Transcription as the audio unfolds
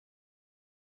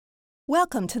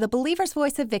Welcome to the Believer's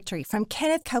Voice of Victory from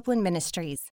Kenneth Copeland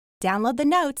Ministries. Download the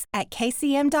notes at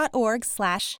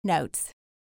kcm.org/notes.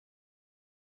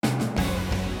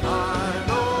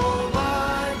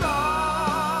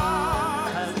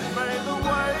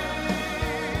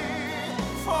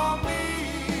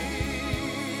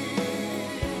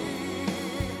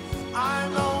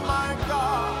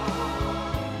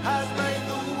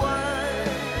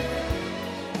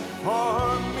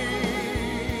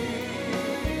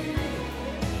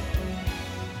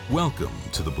 Welcome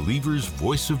to the Believer's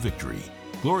Voice of Victory.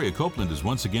 Gloria Copeland is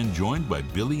once again joined by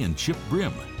Billy and Chip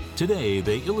Brim. Today,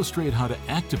 they illustrate how to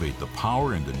activate the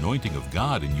power and anointing of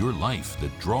God in your life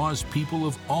that draws people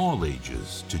of all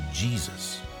ages to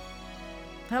Jesus.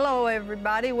 Hello,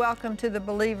 everybody. Welcome to the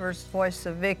Believer's Voice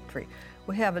of Victory.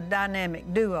 We have a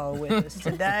dynamic duo with us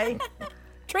today.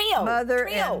 Trio.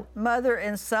 Mother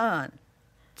and son,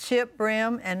 Chip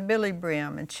Brim and Billy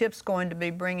Brim. And Chip's going to be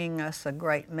bringing us a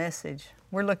great message.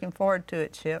 We're looking forward to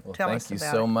it, Chip. Well, Tell us thank you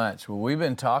about so it. much. Well, we've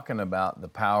been talking about the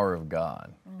power of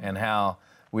God and how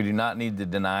we do not need to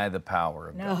deny the power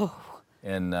of God.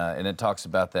 And it talks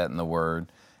about that in the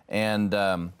Word. And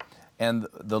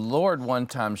the Lord one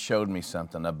time showed me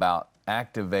something about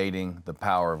activating the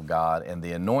power of God and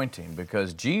the anointing,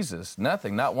 because Jesus,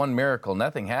 not one miracle,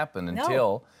 nothing happened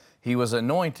until he was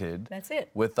anointed. That's it.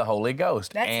 With the Holy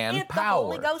Ghost and power. The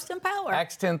Holy Ghost and power.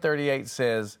 Acts 10:38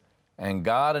 says, and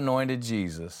God anointed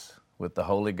Jesus with the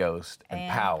Holy Ghost and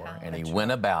power, and he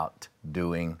went about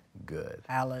doing good.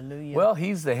 Hallelujah. Well,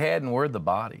 he's the head and we're the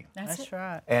body. That's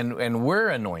right. And we're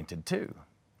anointed too.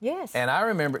 Yes. And I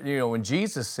remember, when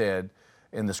Jesus said,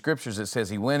 in the scriptures it says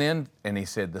he went in and he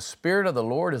said, the Spirit of the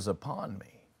Lord is upon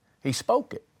me. He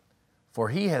spoke it, for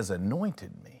he has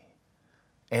anointed me.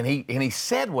 And he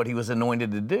said what he was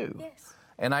anointed to do. Yes.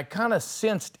 And I kind of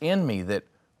sensed in me that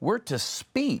we're to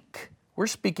speak. We're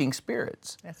speaking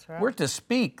spirits. That's right. We're to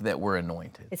speak that we're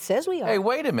anointed. It says we are. Hey,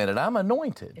 wait a minute, I'm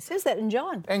anointed. It says that in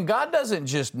John. And God doesn't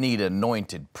just need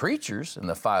anointed preachers in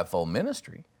the fivefold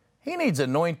ministry. He needs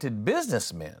anointed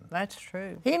businessmen. That's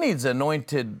true. He needs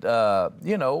anointed,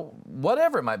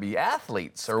 whatever it might be,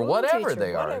 athletes or whatever teacher,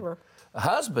 they are. whatever.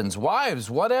 Husbands, wives,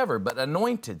 whatever, but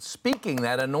anointed, speaking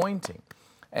that anointing.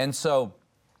 And so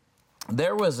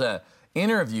there was a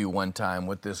interview one time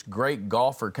with this great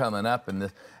golfer coming up,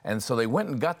 and so they went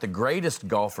and got the greatest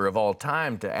golfer of all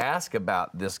time to ask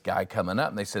about this guy coming up.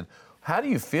 And they said, how do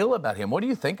you feel about him? What do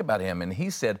you think about him? And he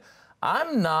said,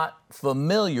 I'm not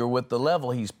familiar with the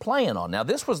level he's playing on. Now,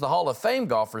 this was the Hall of Fame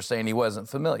golfer saying he wasn't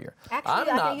familiar. Actually, I'm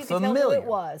I not think you can familiar. tell who it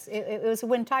was. It was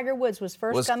when Tiger Woods was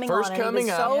first coming on. And he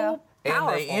was so and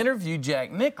powerful. they interviewed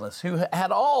Jack Nicklaus, who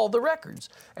had all the records.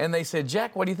 And they said,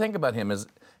 Jack, what do you think about him?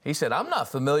 He said, I'm not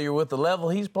familiar with the level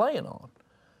he's playing on.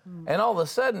 And all of a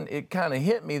sudden, it kind of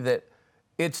hit me that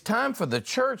it's time for the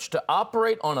church to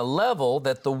operate on a level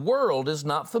that the world is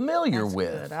not familiar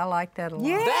with. Good. I like that a lot.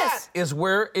 Yes. That is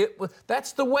where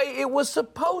that's the way it was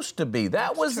supposed to be.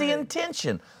 That was the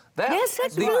intention. Yes,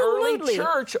 that's the absolutely. early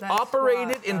church That's operated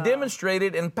right. and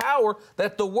demonstrated in power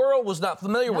that the world was not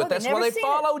familiar with. That's they'd why never they seen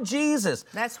followed Jesus.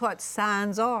 That's what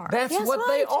signs are. That's Yes, what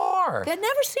they right. are. They'd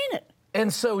never seen it.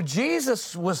 And so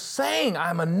Jesus was saying,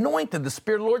 I'm anointed. The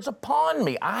Spirit of the Lord's upon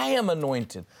me. I am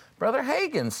anointed. Brother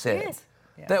Hagin said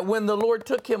Yes. that when the Lord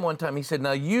took him one time, he said,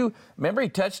 now remember he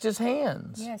touched his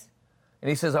hands. Yes. And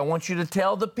he says, I want you to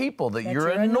tell the people that That you're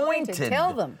anointed.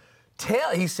 Tell them.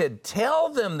 He said, tell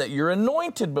them that you're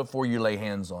anointed before you lay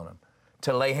hands on them,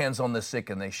 to lay hands on the sick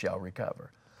and they shall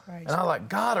recover. Praise And I'm like,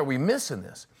 God, are we missing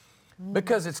this?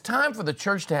 Because it's time for the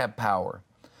church to have power.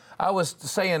 I was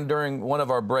saying during one of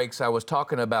our breaks, I was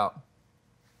talking about,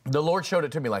 the Lord showed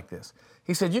it to me like this.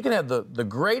 He said, you can have the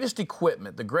greatest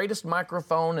equipment, the greatest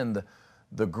microphone and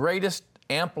the greatest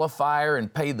amplifier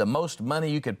and pay the most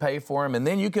money you could pay for them. And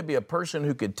then you could be a person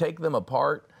who could take them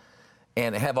apart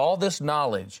and have all this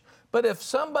knowledge. But if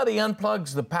somebody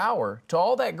unplugs the power to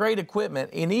all that great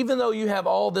equipment, and even though you have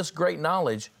all this great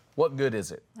knowledge, what good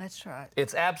is it? That's right.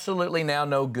 It's absolutely now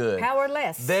no good.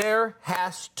 Powerless. There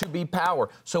has to be power.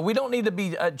 So we don't need to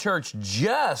be a church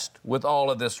just with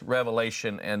all of this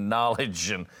revelation and knowledge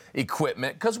and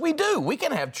equipment, because we do. We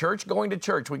can have church going to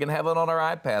church. We can have it on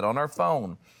our iPad, on our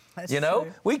phone. That's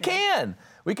true. We can.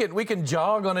 We can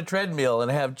jog on a treadmill and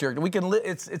have church.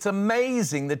 It's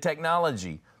amazing, the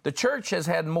technology. The church has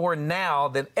had more now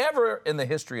than ever in the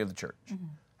history of the church.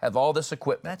 Have all this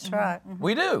equipment. That's right.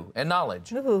 We do, and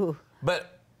knowledge. Ooh.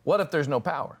 But what if there's no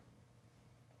power?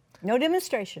 No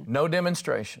demonstration. No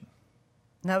demonstration.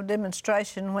 No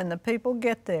demonstration when the people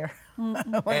get there.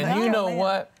 And you know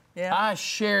what? Yeah. I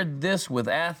shared this with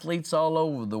athletes all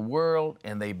over the world,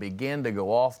 and they begin to go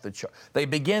off the chart. They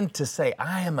begin to say,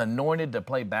 I am anointed to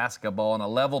play basketball on a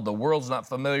level the world's not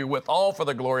familiar with, all for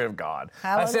the glory of God.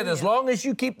 Hallelujah. I said, as long as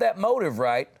you keep that motive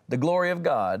right, the glory of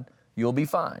God, you'll be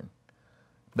fine.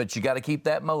 But you got to keep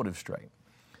that motive straight.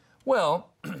 Well,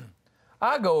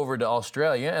 I go over to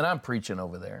Australia, and I'm preaching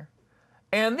over there.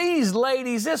 And these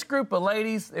ladies, this group of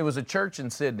ladies, it was a church in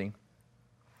Sydney,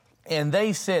 and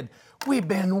they said, we've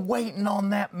been waiting on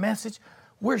that message.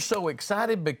 We're so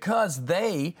excited because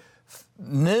they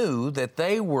knew that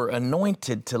they were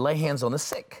anointed to lay hands on the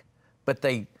sick. But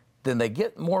then they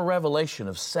get more revelation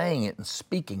of saying it and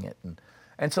speaking it.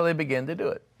 And so they begin to do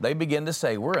it. They begin to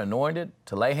say, we're anointed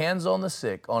to lay hands on the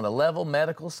sick on a level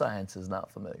medical science is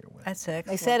not familiar with. That's excellent.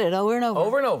 They said it over and over.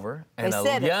 Over and over. And They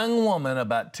said a it. young woman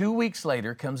about 2 weeks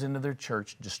later comes into their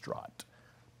church distraught,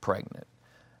 pregnant.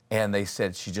 And they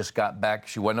said she just got back.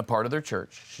 She wasn't a part of their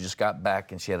church. She just got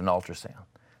back and she had an ultrasound.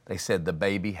 They said the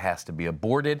baby has to be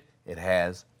aborted. It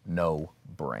has no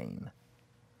brain.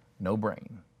 No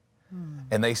brain.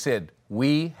 And they said,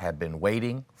 we have been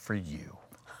waiting for you.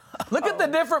 Look at the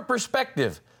different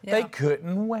perspective. Yeah. They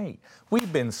couldn't wait.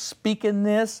 We've been speaking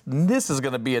this. This is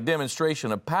going to be a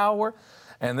demonstration of power.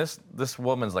 And this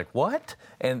woman's like, what?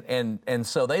 And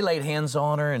so they laid hands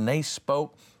on her and they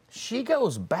spoke. She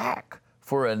goes back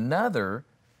for another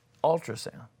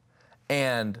ultrasound,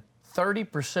 and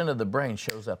 30% of the brain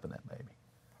shows up in that baby.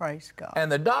 Praise God. And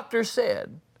the doctor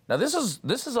said, now this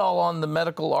is all on the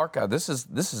medical archive. This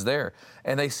is there.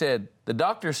 And they said, the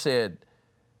doctor said,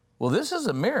 well, this is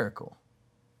a miracle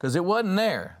because it wasn't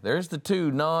there. There's the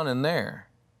two non in there.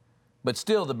 But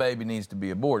still the baby needs to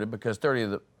be aborted because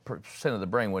 30% of the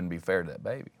brain wouldn't be fair to that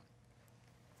baby.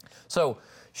 So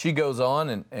she goes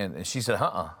on and she said,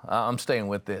 I'm staying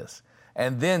with this.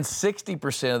 And then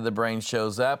 60% of the brain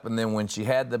shows up, and then when she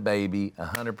had the baby,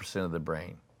 100% of the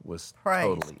brain was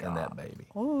totally in that baby.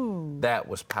 Ooh. That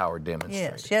was power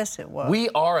demonstrated. Yes, it was. We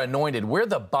are anointed. We're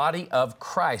the body of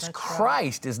Christ. That's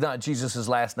Christ is not Jesus'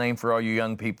 last name for all you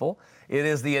young people. It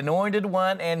is the anointed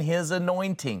one and his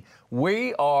anointing.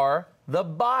 We are the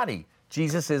body.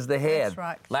 Jesus is the head. That's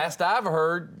right. Last I've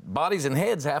heard, bodies and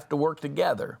heads have to work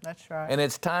together. That's right. And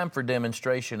it's time for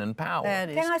demonstration and power. That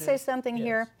is Can I say good. something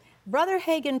here? Brother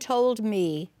Hagin told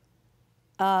me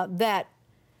that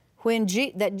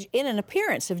that in an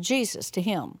appearance of Jesus to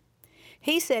him,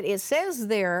 he said, it says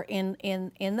there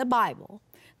in the Bible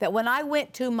that when I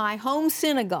went to my home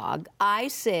synagogue, I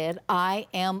said, I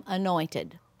am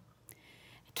anointed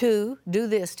to do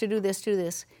this, to do this, to do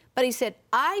this. But he said,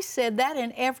 I said that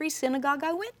in every synagogue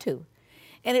I went to.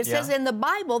 And it says in the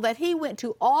Bible that he went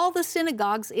to all the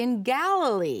synagogues in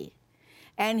Galilee.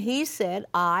 And he said,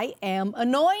 I am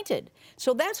anointed.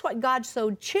 So that's what God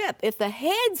showed Chip. If the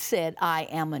head said, I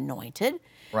am anointed,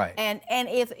 right. and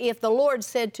if the Lord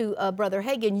said to Brother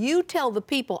Hagin, you tell the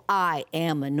people, I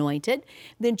am anointed,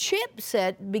 then Chip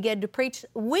began to preach,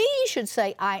 we should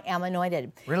say, I am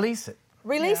anointed. Release it.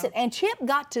 Release it. And Chip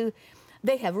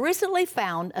they have recently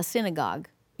found a synagogue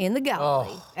in the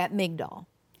Galilee at Migdal,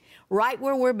 right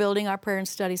where we're building our prayer and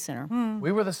study center.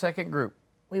 We were the second group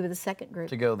We were the second group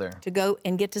to go there. to go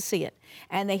and get to see it.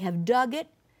 And they have dug it,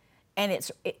 and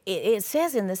it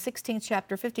says in the 16th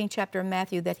chapter, 15th chapter of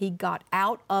Matthew that he got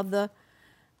out of the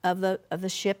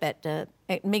ship at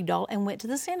Migdal and went to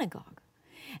the synagogue.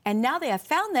 And now they have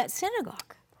found that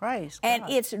synagogue. Praise God. And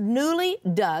it's newly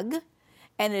dug,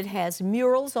 and it has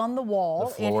murals on the wall.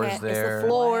 The floors there. It's the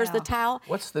floors, Wow. the tile.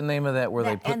 What's the name of that where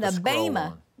they put and the scroll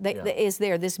bema on? is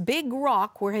there, this big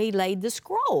rock where he laid the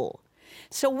scroll.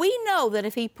 So we know that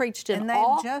if he preached in And they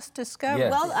all... just discovered.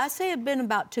 Yes. Well, I say it's been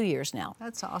about 2 years now.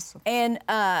 That's awesome. And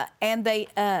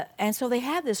so they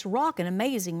have this rock, an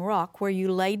amazing rock, where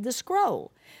you laid the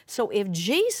scroll. So if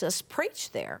Jesus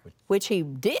preached there, which he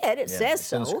did, it says it's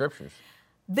so. in the scriptures.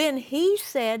 Then he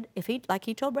said, like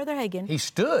he told Brother Hagin, He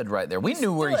stood right there. We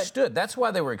knew where he stood. That's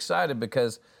why they were excited,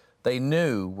 because they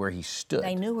knew where he stood.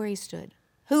 they knew where he stood.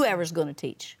 Whoever's going to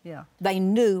teach. Yeah. They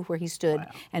knew where he stood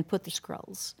and put the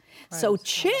scrolls. So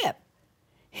Chip,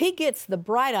 he gets the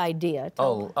bright idea.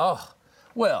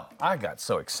 Well, I got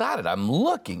so excited. I'm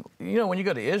looking. You know, when you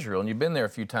go to Israel, and you've been there a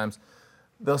few times,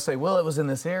 they'll say, well, it was in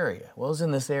this area. Well, it was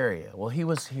in this area. Well, he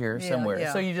was here somewhere.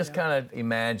 yeah, So you just kind of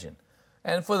imagine.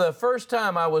 And for the first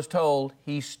time, I was told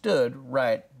he stood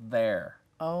right there.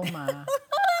 Oh, my.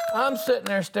 I'm sitting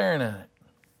there staring at it.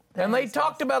 And they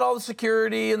talked about all the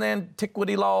security and the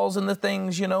antiquity laws and the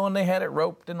things, you know, and they had it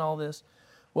roped and all this.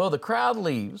 Well, the crowd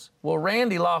leaves. Well,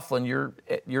 Randy Laughlin,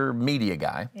 your media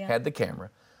guy, had the camera.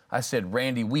 I said,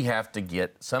 Randy, we have to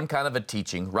get some kind of a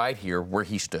teaching right here where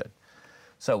he stood.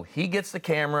 So he gets the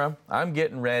camera, I'm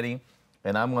getting ready,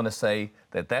 and I'm going to say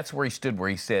that that's where he stood, where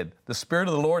he said, the Spirit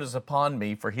of the Lord is upon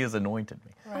me, for he has anointed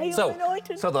me. Right.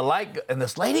 So the light, and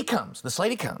this lady comes,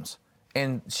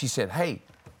 and she said, hey,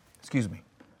 excuse me,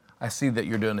 I see that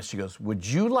you're doing this. She goes, would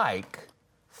you like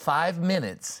 5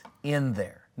 minutes in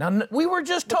there? Now, we were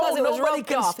just told because it was nobody roped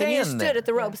can off, and you stand stood there. at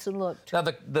the ropes and looked. Now,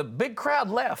 the big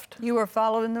crowd left. You were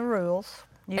following the rules.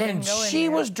 You And didn't go in she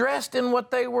there. was dressed in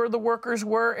what the workers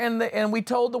were, and we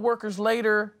told the workers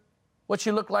later what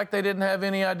she looked like. They didn't have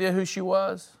any idea who she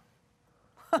was.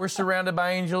 We're surrounded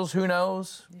by angels, who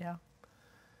knows? Yeah.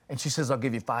 And she says, I'll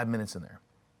give you 5 minutes in there.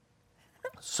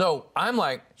 So I'm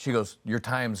like, she goes, your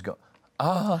time's go.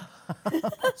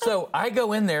 So I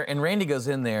go in there, and Randy goes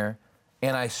in there,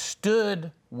 and I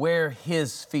stood where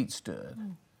his feet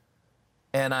stood.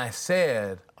 And I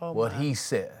said what he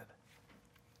said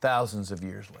thousands of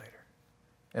years later.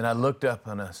 And I looked up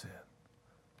and I said,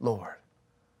 Lord,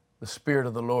 the Spirit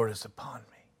of the Lord is upon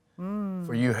me,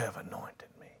 for you have anointed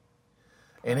me.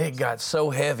 And it got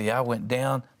so heavy, I went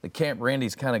down. The Camp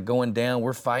Randy's kind of going down.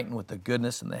 We're fighting with the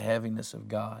goodness and the heaviness of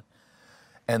God.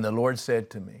 And the Lord said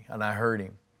to me, and I heard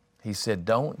him, he said,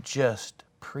 don't just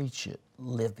preach it,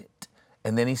 live it.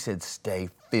 And then he said, stay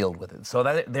filled with it. So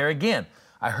there again,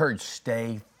 I heard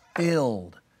stay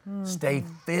filled. Stay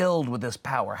filled with this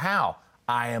power. How?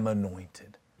 I am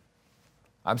anointed.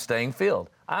 I'm staying filled.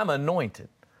 I'm anointed.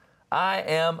 I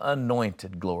am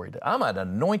anointed, glory to. I'm an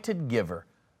anointed giver.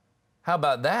 How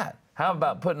about that? How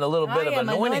about putting a little bit of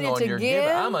anointing on your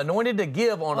giver? I'm anointed to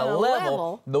give on a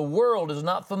level the world is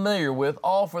not familiar with,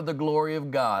 all for the glory of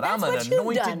God. I'm an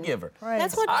anointed giver. Right.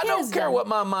 That's what I Ken has don't care done. what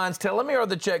my mind's telling me or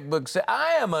the checkbook says.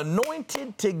 I am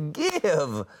anointed to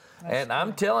give. And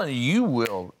I'm telling you, you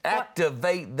will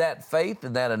activate that faith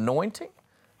and that anointing,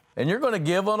 and you're going to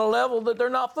give on a level that they're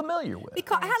not familiar with.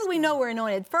 Because how do we know we're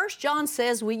anointed? First John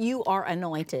says you are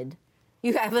anointed.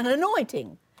 You have an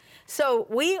anointing. So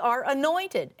we are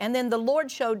anointed. And then the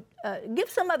Lord showed, give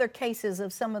some other cases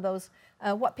of some of those,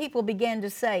 what people began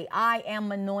to say, I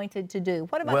am anointed to do.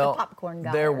 What about the popcorn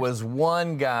guy? There was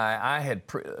one guy,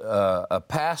 a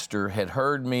pastor had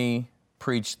heard me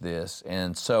preach this,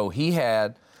 and so he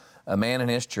had a man in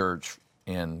his church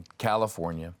in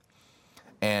California,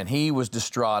 and he was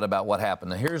distraught about what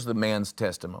happened. Now, here's the man's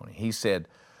testimony. He said,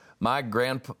 my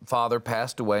grandfather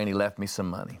passed away, and he left me some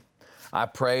money. I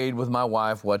prayed with my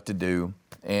wife what to do,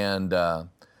 and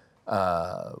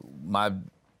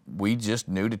we just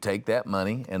knew to take that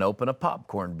money and open a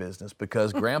popcorn business,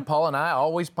 because Grandpa and I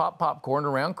always pop popcorn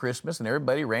around Christmas, and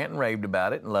everybody rant and raved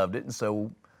about it and loved it, and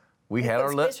so we had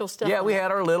our special stuff. Yeah, we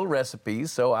had our little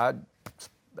recipes. So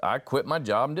I quit my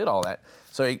job and did all that.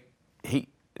 So he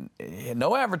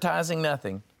no advertising,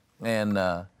 nothing,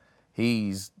 and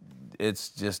it's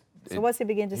just. So what's he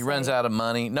begin to say? He runs out of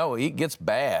money. No, it gets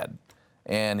bad,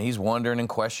 and he's wondering and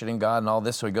questioning God and all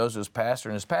this. So he goes to his pastor,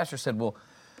 and his pastor said, well,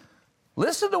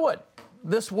 listen to what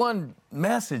this one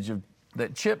message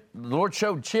that the Lord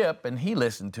showed Chip, and he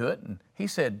listened to it, and he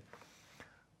said,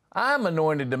 I'm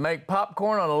anointed to make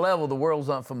popcorn on a level the world's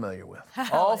not familiar with,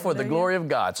 all for the glory of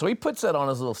God. So he puts that on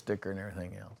his little sticker and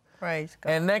everything else. Praise God.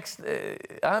 And next,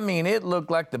 it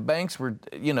looked like the banks were,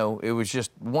 it was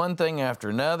just one thing after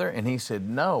another. And he said,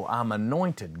 no, I'm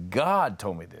anointed. God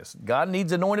told me this. God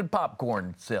needs anointed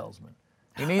popcorn salesmen.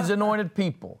 He needs anointed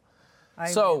people.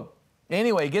 So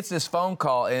anyway, he gets this phone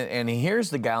call, and he hears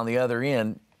the guy on the other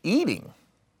end eating,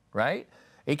 right?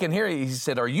 He can hear, he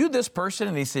said, are you this person?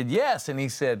 And he said, yes. And he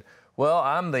said, well,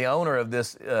 I'm the owner of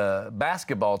this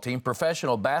basketball team,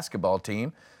 professional basketball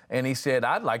team. And he said,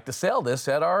 I'd like to sell this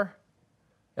at our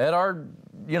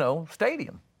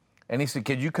stadium. And he said,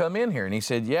 could you come in here? And he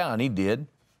said, yeah, and he did.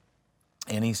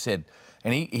 And he said,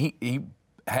 and he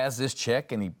has this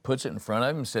check, and he puts it in front of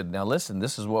him and said, now listen,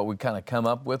 this is what we kind of come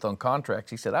up with on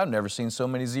contracts. He said, I've never seen so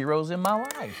many zeros in my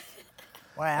life.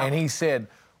 Wow. And he said,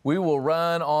 we will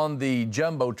run on the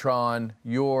Jumbotron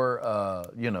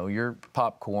your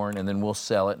popcorn, and then we'll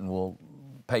sell it, and we'll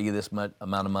pay you this amount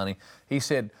of money. He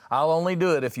said, I'll only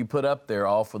do it if you put up there,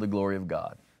 all for the glory of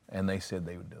God. And they said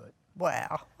they would do it.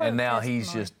 Wow. And now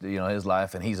he's just, his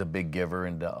life, and he's a big giver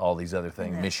and all these other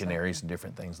things, missionaries and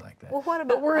different things like that. Well, what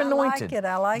about, but we're anointed.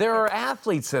 I like it. There are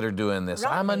athletes that are doing this.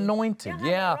 Rodney. I'm anointed.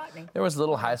 Yeah, Rodney. There was a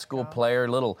little high school player,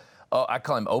 I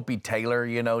call him Opie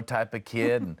Taylor, type of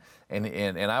kid,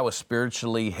 and I was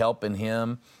spiritually helping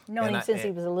him. Known him since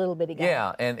he was a little bitty guy.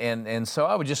 Yeah, and so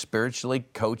I would just spiritually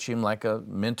coach him like a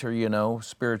mentor,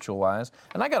 spiritual-wise.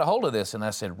 And I got a hold of this, and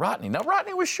I said, Rodney. Now,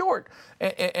 Rodney was short,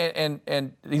 and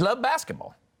he loved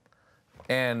basketball.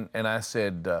 And I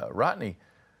said, Rodney,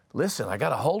 listen, I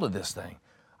got a hold of this thing.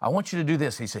 I want you to do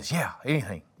this. He says, yeah,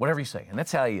 anything, whatever you say. And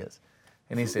that's how he is.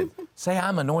 And he said, say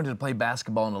I'm anointed to play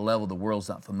basketball on a level the world's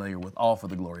not familiar with, all for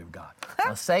the glory of God.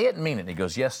 Now say it and mean it. And he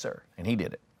goes, yes, sir. And he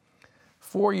did it.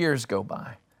 4 years go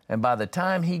by. And by the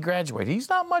time he graduated, he's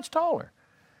not much taller.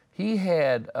 He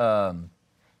had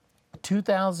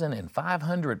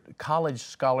 2,500 college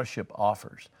scholarship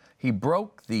offers. He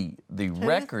broke the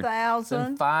record.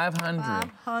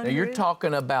 2,500. Now you're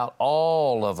talking about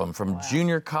all of them, from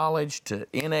junior college to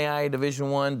NAIA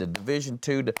Division I to Division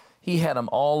II. He had them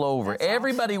all over. That's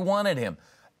Everybody awesome. wanted him.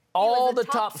 All the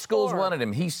top schools scorer. wanted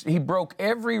him. He broke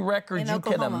every record you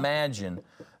can imagine,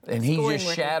 and he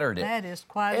just shattered it. That is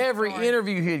quite Every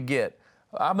interview he'd get,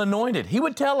 I'm anointed. He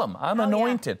would tell them, I'm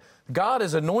anointed. Yeah. God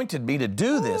has anointed me to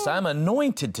do this. I'm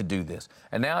anointed to do this.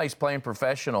 And now he's playing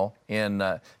professional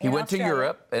he went to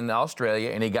Europe and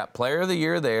Australia, and he got Player of the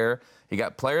Year there. He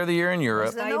got Player of the Year in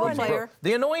Europe.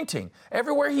 The anointing.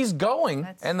 Everywhere he's going,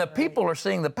 and the people are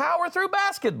seeing the power through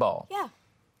basketball. Yeah.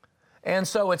 And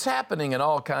so it's happening in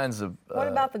all kinds of... What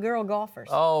about the girl golfers?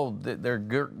 Oh, they're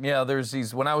good. Yeah, there's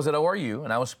these... When I was at ORU,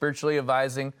 and I was spiritually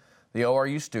advising the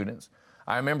ORU students,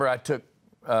 I remember I took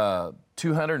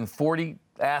 240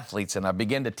 athletes, and I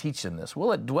began to teach them this.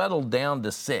 Well, it dwindled down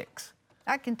to 6.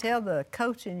 I can tell the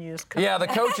coach in you is coming. Yeah, the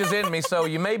coach is in me, so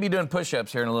you may be doing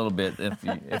push-ups here in a little bit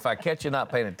if I catch you not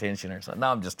paying attention or something.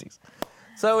 No, I'm just teasing.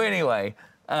 So anyway,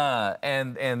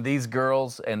 and these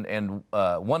girls, and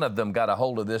one of them got a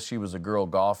hold of this. She was a girl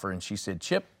golfer, and she said,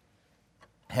 Chip,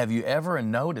 have you ever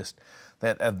noticed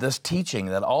that of this teaching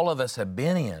that all of us have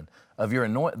been in, of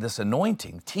this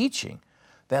anointing teaching,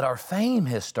 that our fame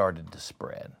has started to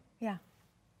spread? Yeah.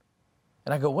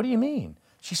 And I go, what do you mean?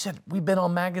 She said, we've been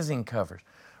on magazine covers.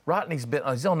 Rodney's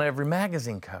he's on every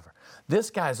magazine cover. This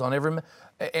guy's on every,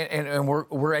 and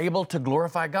we're able to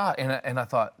glorify God. And I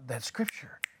thought, that's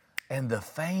scripture. And the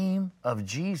fame of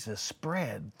Jesus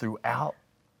spread throughout.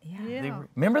 Yeah.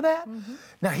 Remember that? Mm-hmm.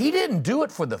 Now, he didn't do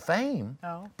it for the fame,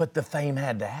 but the fame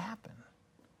had to happen.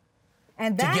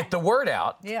 And to get the word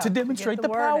out, to demonstrate the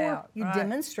power. Out. You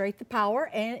demonstrate the power,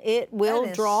 and it will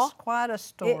draw. Quite a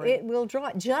story. It will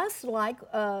draw, just like,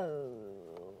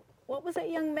 what was that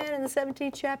young man in the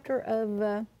 17th chapter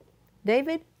of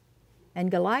David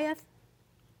and Goliath?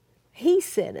 He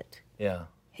said it. Yeah.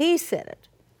 He said it.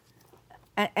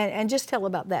 And just tell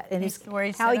about that. And where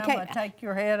he said, I'm going to take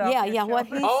your head off. Yeah, what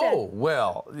he said. Oh,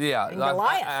 well, yeah.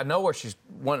 I know what she's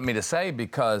wanting me to say,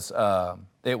 because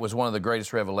it was one of the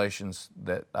greatest revelations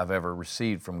that I've ever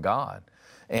received from God.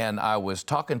 And I was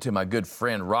talking to my good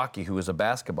friend Rocky, who was a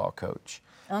basketball coach.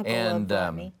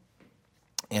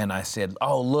 And I said,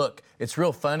 oh, look, it's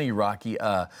real funny, Rocky.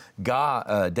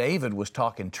 David was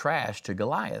talking trash to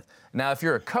Goliath. Now, if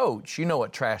you're a coach, you know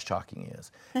what trash talking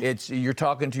is. You're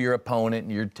talking to your opponent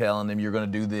and you're telling them you're going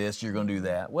to do this, you're going to do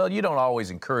that. Well, you don't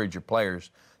always encourage your players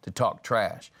to talk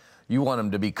trash. You want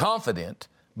them to be confident,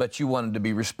 but you want them to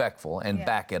be respectful and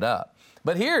back it up.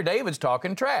 But here, David's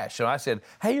talking trash. So I said,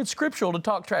 hey, it's scriptural to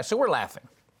talk trash. So we're laughing.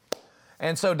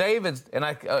 And so David's, and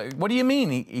what do you mean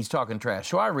he's talking trash?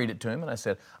 So I read it to him, and I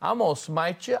said, I'm going to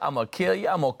smite you, I'm going to kill you,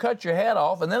 I'm going to cut your head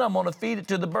off, and then I'm going to feed it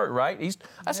to the bird, right?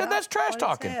 I said, that's trash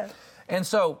talking. And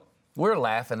so we're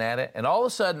laughing at it, and all of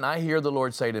a sudden I hear the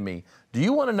Lord say to me, do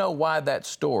you want to know why that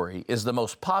story is the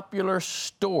most popular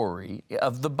story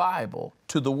of the Bible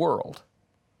to the world?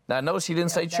 Now, notice he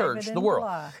didn't say church, the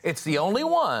world. It's the only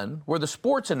one where the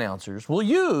sports announcers will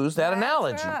use that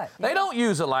analogy. Right. They don't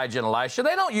use Elijah and Elisha.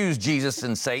 They don't use Jesus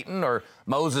and Satan or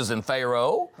Moses and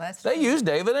Pharaoh. They use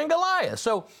David and Goliath.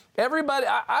 So everybody,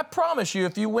 I promise you,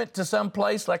 if you went to some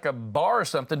place like a bar or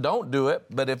something, don't do it.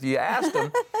 But if you asked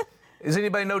them, does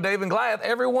anybody know David and Goliath?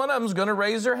 Every one of them is going to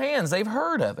raise their hands. They've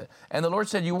heard of it. And the Lord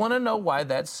said, you want to know why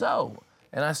that's so?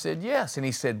 And I said, yes. And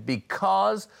he said,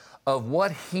 because of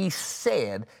what he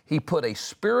said, he put a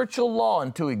spiritual law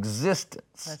into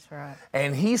existence. That's right.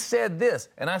 And he said this.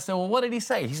 And I said, well, what did he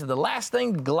say? He said, the last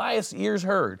thing Goliath's ears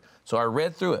heard. So I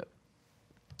read through it.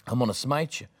 I'm going to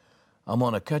smite you. I'm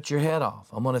going to cut your head off.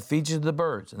 I'm going to feed you to the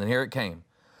birds. And then here it came.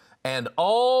 And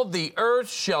all the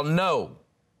earth shall know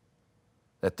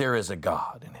that there is a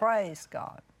God in it. Praise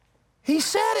God. He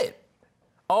said it.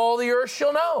 All the earth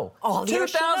shall know. All the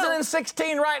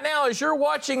 2016 right now, as you're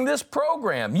watching this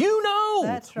program, you know.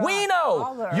 That's right. We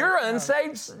know. Your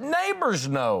unsaved neighbors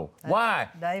know. Why?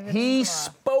 He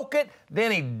spoke it,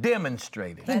 then he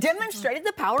demonstrated it. He demonstrated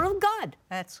the power of God.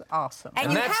 That's awesome.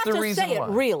 And you that's have the to reason say why.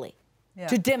 it really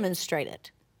to demonstrate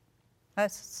it.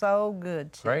 That's so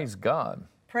good, Chip. Praise God.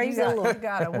 Praise the Lord. You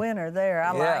got a winner there.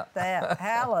 I like that.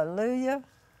 Hallelujah.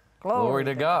 Glory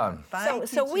to God.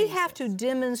 So we have to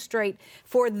demonstrate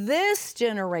for this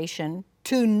generation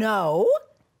to know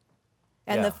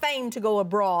and the fame to go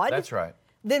abroad. That's right.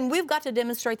 Then we've got to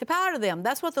demonstrate the power to them.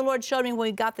 That's what the Lord showed me when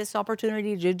we got this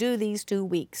opportunity to do these 2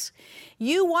 weeks.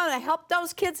 You want to help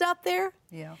those kids out there?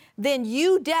 Yeah. Then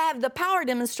you have the power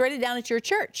demonstrated down at your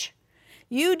church.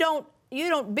 You don't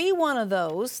be one of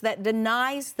those that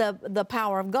denies the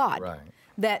power of God. Right.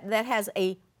 That has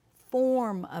a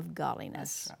form of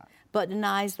godliness, but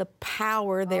denies the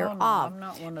power thereof. No, I'm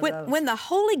not one of those. When the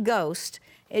Holy Ghost,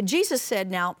 Jesus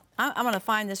said, now, I'm going to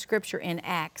find the scripture in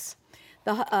Acts.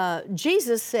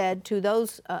 Jesus said to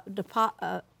those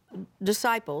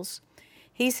disciples,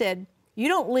 he said, you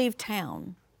don't leave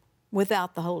town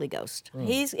without the Holy Ghost.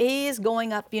 He is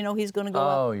going up, he's going to go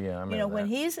up. Oh, yeah, I remember When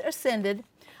that. he's ascended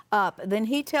up, then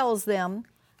he tells them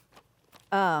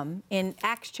in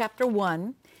Acts chapter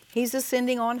 1, he's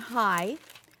ascending on high,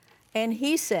 and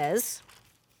he says,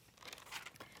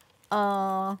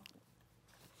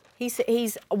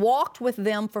 he's walked with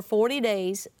them for 40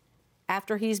 days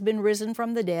after he's been risen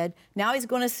from the dead. Now he's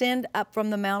going to ascend up from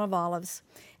the Mount of Olives.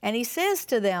 And he says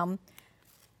to them,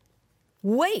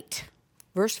 wait,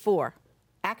 verse 4,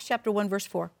 Acts chapter 1, verse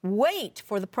 4, wait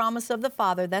for the promise of the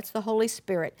Father, that's the Holy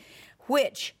Spirit,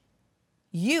 which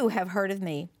you have heard of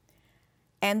me.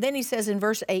 And then he says in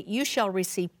verse 8, you shall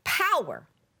receive power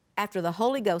after the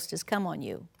Holy Ghost has come on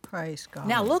you. Praise God.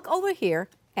 Now look over here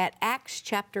at Acts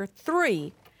chapter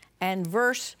 3 and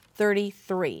verse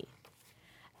 33.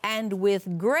 And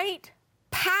with great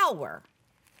power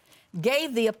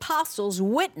gave the apostles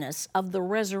witness of the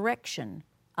resurrection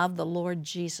of the Lord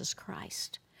Jesus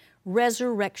Christ.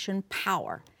 Resurrection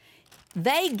power.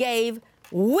 They gave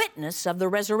witness of the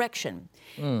resurrection.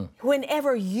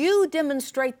 Whenever you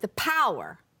demonstrate the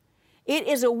power, it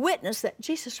is a witness that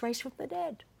Jesus raised from the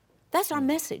dead. That's our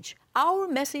message. Our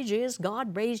message is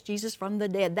God raised Jesus from the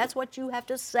dead. That's what you have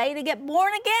to say to get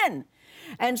born again.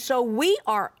 And so we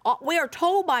are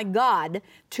told by God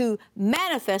to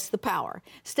manifest the power.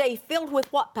 Stay filled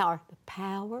with what power? The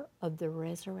power of the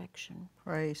resurrection.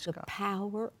 Praise the God.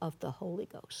 power of the Holy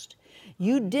Ghost.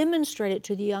 You demonstrate it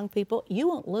to the young people, you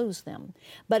won't lose them.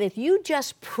 But if you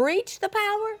just preach the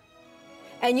power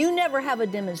and you never have a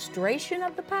demonstration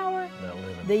of the power, Not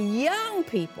living. the young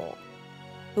people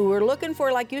who are looking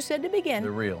for, like you said to begin,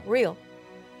 The real.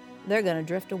 they're going to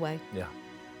drift away. Yeah.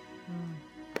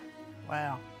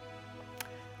 Wow.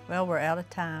 Well, we're out of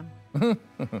time.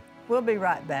 We'll be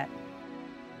right back.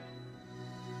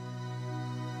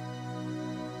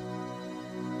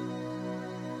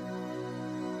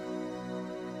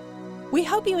 We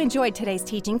hope you enjoyed today's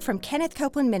teaching from Kenneth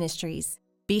Copeland Ministries.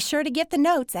 Be sure to get the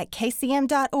notes at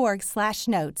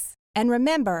kcm.org/notes. And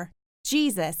remember,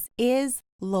 Jesus is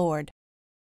Lord.